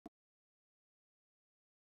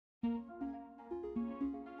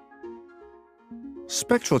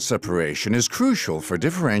Spectral separation is crucial for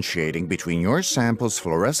differentiating between your sample's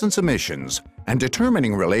fluorescence emissions and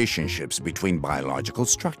determining relationships between biological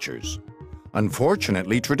structures.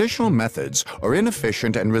 Unfortunately, traditional methods are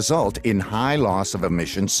inefficient and result in high loss of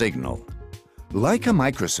emission signal. Leica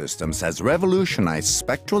Microsystems has revolutionized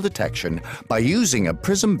spectral detection by using a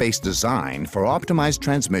prism-based design for optimized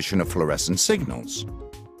transmission of fluorescent signals.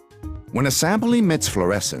 When a sample emits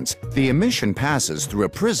fluorescence, the emission passes through a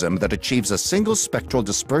prism that achieves a single spectral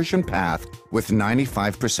dispersion path with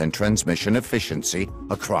 95% transmission efficiency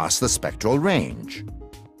across the spectral range.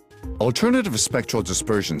 Alternative spectral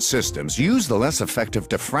dispersion systems use the less effective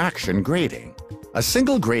diffraction grating. A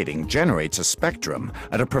single grating generates a spectrum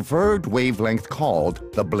at a preferred wavelength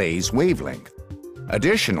called the Blaze wavelength.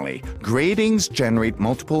 Additionally, gratings generate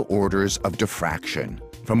multiple orders of diffraction,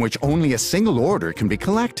 from which only a single order can be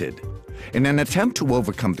collected. In an attempt to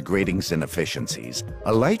overcome the grating's inefficiencies,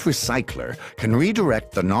 a light recycler can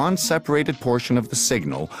redirect the non-separated portion of the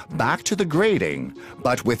signal back to the grating,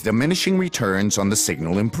 but with diminishing returns on the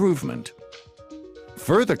signal improvement.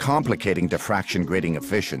 Further complicating diffraction grating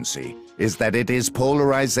efficiency is that it is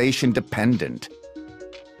polarization dependent.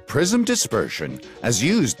 Prism dispersion, as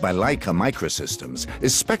used by Leica Microsystems,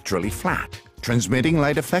 is spectrally flat, transmitting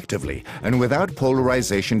light effectively and without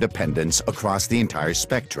polarization dependence across the entire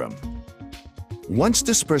spectrum. Once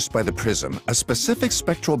dispersed by the prism, a specific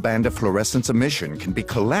spectral band of fluorescence emission can be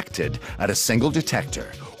collected at a single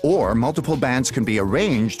detector, or multiple bands can be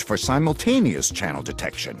arranged for simultaneous channel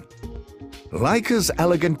detection. Leica's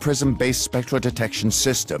elegant prism-based spectral detection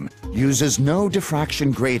system uses no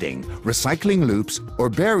diffraction grating, recycling loops, or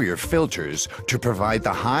barrier filters to provide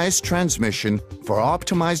the highest transmission for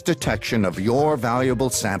optimized detection of your valuable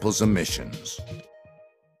sample's emissions.